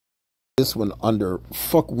This one under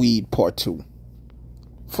Fuck Weed Part 2.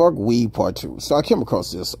 Fuck Weed Part 2. So I came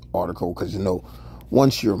across this article because,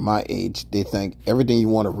 once you're my age, they think everything you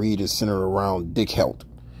want to read is centered around dick health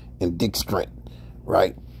and dick strength,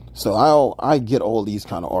 right? So I get all these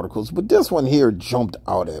kind of articles, but this one here jumped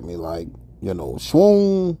out at me like,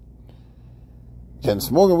 swoon, can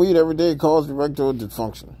smoking weed every day cause erectile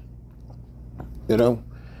dysfunction? And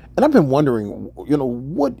I've been wondering,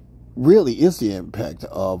 what really is the impact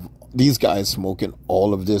of these guys smoking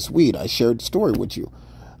all of this weed? I shared the story with you,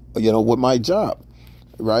 with my job,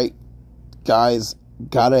 right? Guys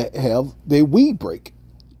gotta have their weed break.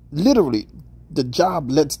 Literally, the job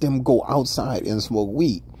lets them go outside and smoke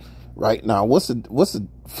weed. Right now, what's the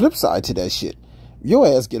flip side to that shit? Your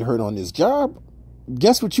ass get hurt on this job.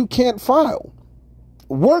 Guess what? You can't file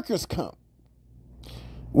workers' comp.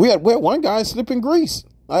 We had one guy slip in grease,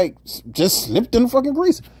 like just slipped in fucking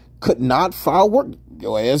grease. Could not file work.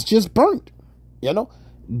 Your ass just burnt.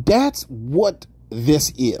 That's what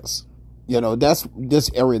this is. That's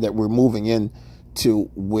this area that we're moving into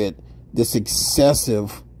with this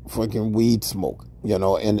excessive fucking weed smoke.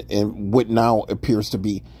 And what now appears to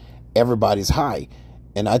be everybody's high.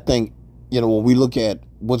 And I think, when we look at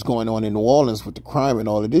what's going on in New Orleans with the crime and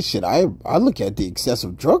all of this shit, I look at the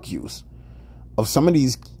excessive drug use of some of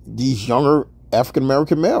these younger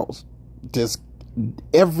African-American males. Just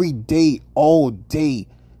every day, all day,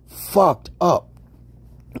 fucked up,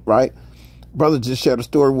 right? Brother just shared a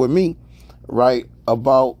story with me, right,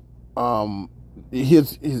 about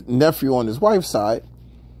his nephew on his wife's side.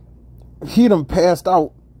 He done passed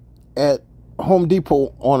out at Home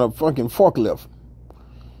Depot on a fucking forklift.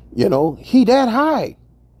 He that high.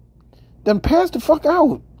 Then passed the fuck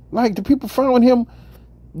out. Like, the people found him,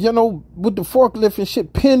 with the forklift and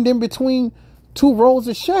shit pinned in between two rows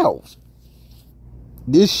of shelves.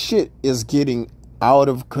 This shit is getting out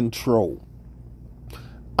of control.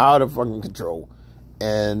 Out of fucking control.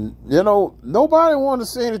 And, nobody want to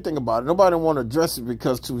say anything about it. Nobody want to address it,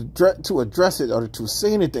 because to address it or to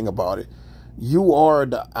say anything about it, you are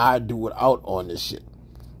the I do it out on this shit,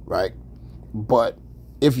 right? But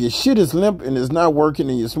if your shit is limp and it's not working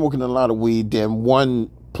and you're smoking a lot of weed, then 1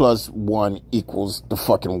 + 1 = the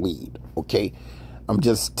fucking weed, okay? I'm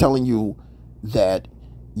just telling you that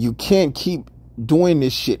you can't keep doing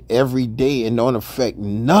this shit every day and don't affect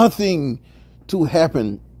nothing to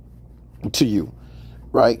happen to you,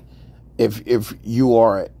 right? If you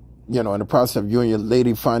are, in the process of you and your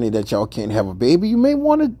lady finding that y'all can't have a baby, you may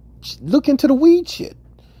want to look into the weed shit,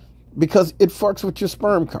 because it fucks with your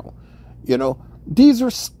sperm count. These are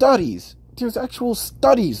studies. There's actual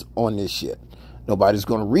studies on this shit. Nobody's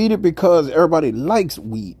going to read it because everybody likes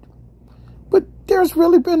weed. But there's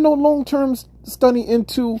really been no long-term study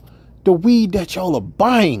into the weed that y'all are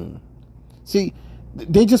buying. See,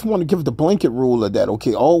 they just want to give the blanket rule of that,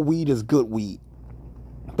 okay, all weed is good weed.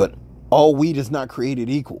 But all weed is not created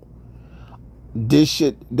equal. This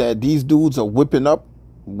shit that these dudes are whipping up,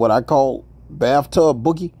 what I call bathtub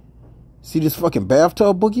boogie. See this fucking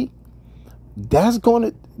bathtub boogie? That's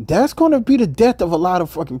gonna be the death of a lot of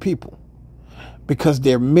fucking people, because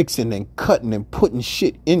they're mixing and cutting and putting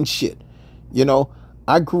shit in shit.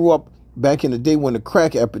 I grew up back in the day when the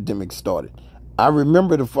crack epidemic started. I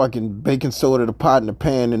remember the fucking baking soda, the pot and the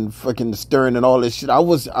pan and fucking the stirring and all this shit. I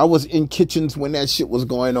was in kitchens when that shit was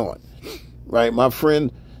going on, right? My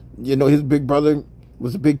friend, his big brother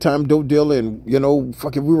was a big time dope dealer, and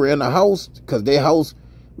fucking we were in the house, because their house,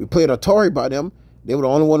 we played Atari by them. They were the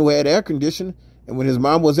only one who had air conditioning. And when his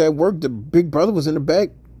mom was at work, the big brother was in the back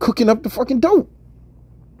cooking up the fucking dope.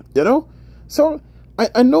 So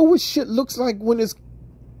I know what shit looks like when it's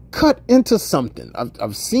cut into something.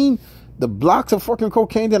 I've seen the blocks of fucking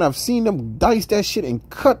cocaine, then I've seen them dice that shit and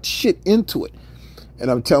cut shit into it.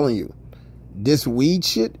 And I'm telling you, this weed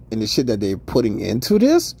shit and the shit that they're putting into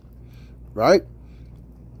this, right?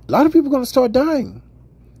 A lot of people are going to start dying.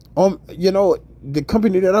 The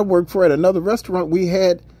company that I work for at another restaurant, we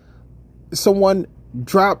had someone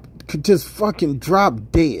just fucking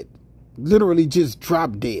drop dead. Literally just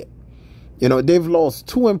drop dead. They've lost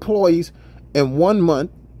 2 employees in 1 month,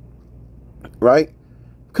 right?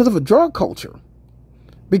 Because of a drug culture.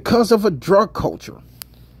 Because of a drug culture.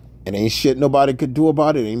 And ain't shit nobody could do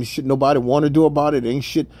about it. Ain't shit nobody want to do about it. Ain't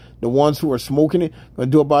shit the ones who are smoking it gonna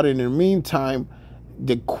do about it. In the meantime,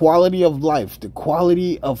 the quality of life, the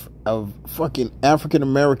quality of fucking African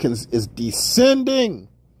Americans is descending,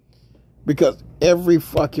 because every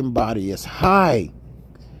fucking body is high.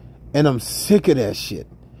 And I'm sick of that shit.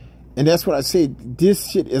 And that's what I say. This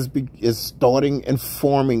shit is starting and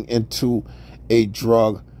forming into a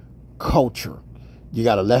drug culture. You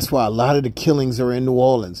got to, that's why a lot of the killings are in New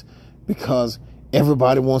Orleans. because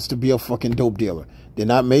everybody wants to be a fucking dope dealer. They're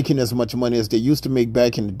not making as much money as they used to make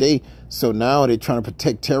back in the day. So now they're trying to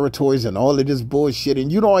protect territories and all of this bullshit. And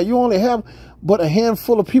you only have but a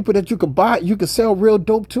handful of people that you could buy, you could sell real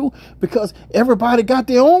dope to, because everybody got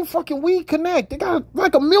their own fucking weed connect. They got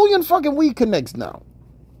like 1 million fucking weed connects now.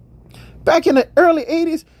 Back in the early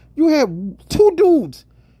 80s, you had 2 dudes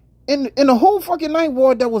in the whole fucking ninth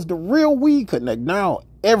ward that was the real weed connect. Now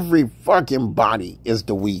every fucking body is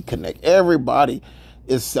the weed connect. Everybody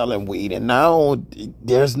is selling weed, and now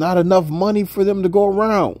there's not enough money for them to go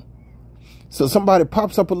around. So somebody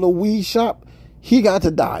pops up a little weed shop, he got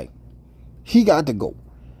to die. He got to go.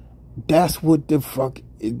 That's what the fuck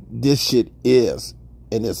this shit is.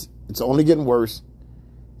 And it's only getting worse.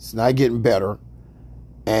 It's not getting better.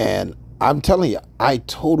 And I'm telling you, I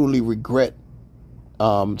totally regret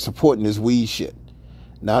supporting this weed shit.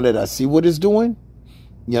 Now that I see what it's doing,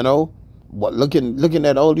 you know, looking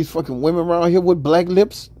at all these fucking women around here with black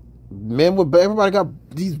lips, men with everybody got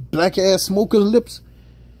these black ass smoker lips,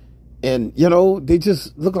 and you know they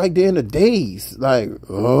just look like they're in a daze. Like,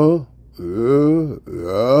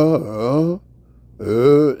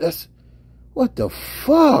 that's what the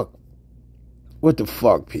fuck? What the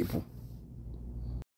fuck, people?